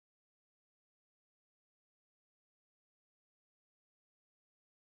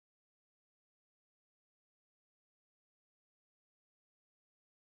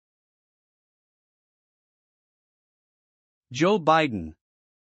Joe Biden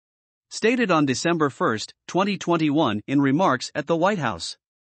stated on December 1, 2021 in remarks at the White House.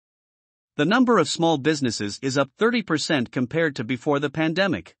 The number of small businesses is up 30% compared to before the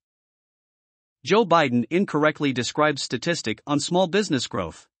pandemic. Joe Biden incorrectly described statistic on small business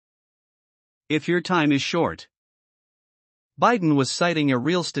growth. If your time is short. Biden was citing a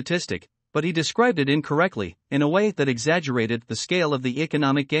real statistic, but he described it incorrectly, in a way that exaggerated the scale of the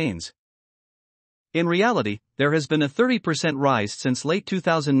economic gains. In reality, there has been a 30% rise since late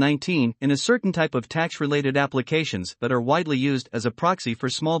 2019 in a certain type of tax-related applications that are widely used as a proxy for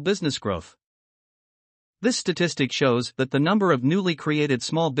small business growth. This statistic shows that the number of newly created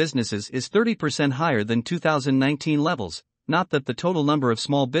small businesses is 30% higher than 2019 levels, not that the total number of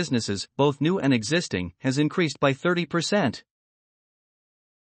small businesses, both new and existing, has increased by 30%.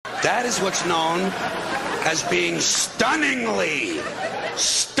 That is what's known as being stunningly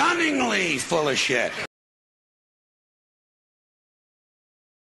full of shit.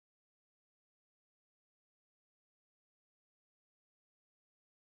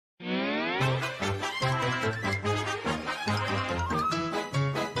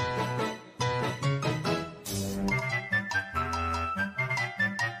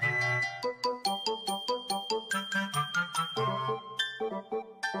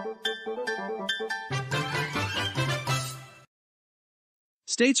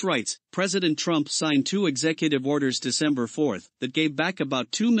 States' rights. President Trump signed 2 executive orders December 4 that gave back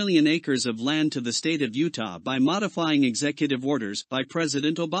about 2 million acres of land to the state of Utah by modifying executive orders by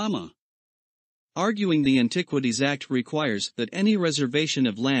President Obama. Arguing the Antiquities Act requires that any reservation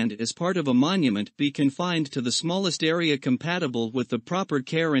of land as part of a monument be confined to the smallest area compatible with the proper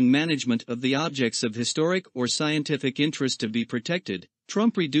care and management of the objects of historic or scientific interest to be protected,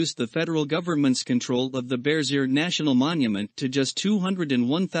 Trump reduced the federal government's control of the Bears Ear National Monument to just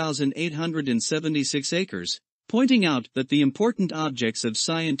 201,876 acres, pointing out that the important objects of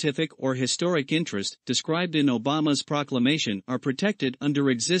scientific or historic interest described in Obama's proclamation are protected under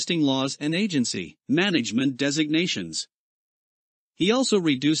existing laws and agency management designations. He also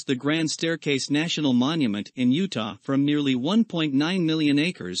reduced the Grand Staircase National Monument in Utah from nearly 1.9 million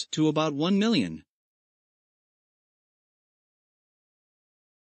acres to about 1 million.